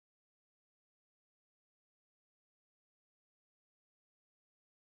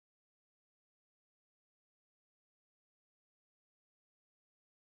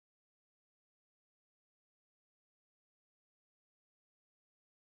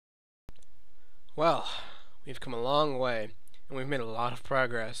Well, we've come a long way, and we've made a lot of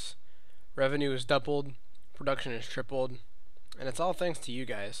progress. Revenue has doubled, production has tripled, and it's all thanks to you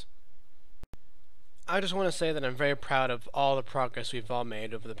guys. I just want to say that I'm very proud of all the progress we've all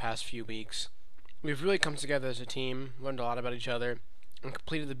made over the past few weeks. We've really come together as a team, learned a lot about each other, and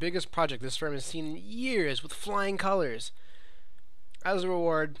completed the biggest project this firm has seen in years with flying colors. As a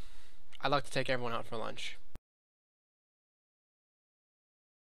reward, I'd like to take everyone out for lunch.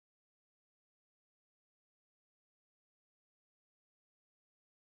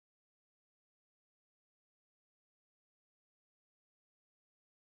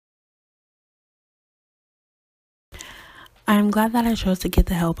 I am glad that I chose to get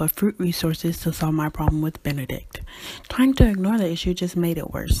the help of Fruit Resources to solve my problem with Benedict. Trying to ignore the issue just made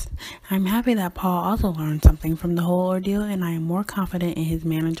it worse. I'm happy that Paul also learned something from the whole ordeal, and I am more confident in his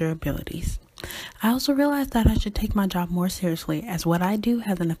manager abilities. I also realized that I should take my job more seriously, as what I do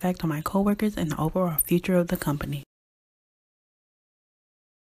has an effect on my coworkers and the overall future of the company.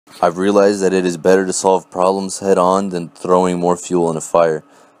 I've realized that it is better to solve problems head on than throwing more fuel in a fire.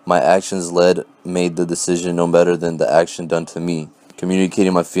 My actions made the decision no better than the action done to me.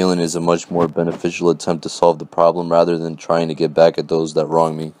 Communicating my feeling is a much more beneficial attempt to solve the problem rather than trying to get back at those that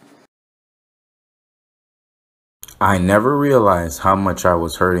wronged me. I never realized how much I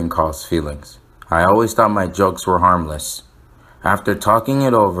was hurting Carl's feelings. I always thought my jokes were harmless. After talking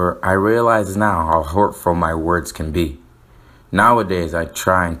it over, I realize now how hurtful my words can be. Nowadays, I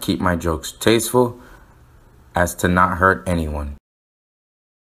try and keep my jokes tasteful as to not hurt anyone.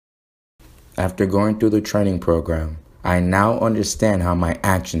 After going through the training program, I now understand how my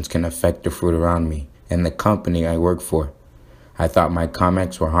actions can affect the fruit around me and the company I work for. I thought my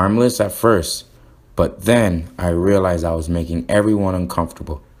comments were harmless at first, but then I realized I was making everyone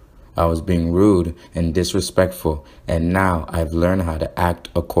uncomfortable. I was being rude and disrespectful, and now I've learned how to act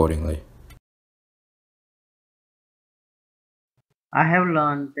accordingly. I have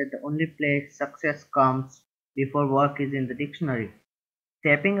learned that the only place success comes before work is in the dictionary.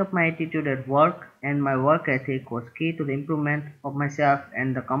 Stepping up my attitude at work and my work ethic was key to the improvement of myself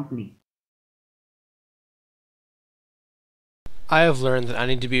and the company. I have learned that I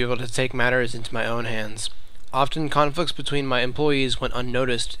need to be able to take matters into my own hands. Often conflicts between my employees went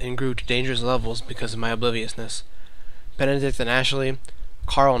unnoticed and grew to dangerous levels because of my obliviousness. Benedict and Ashley,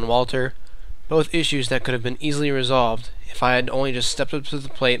 Carl and Walter, both issues that could have been easily resolved if I had only just stepped up to the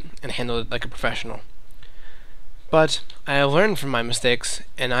plate and handled it like a professional. But I have learned from my mistakes,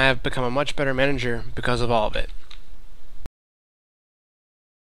 and I have become a much better manager because of all of it.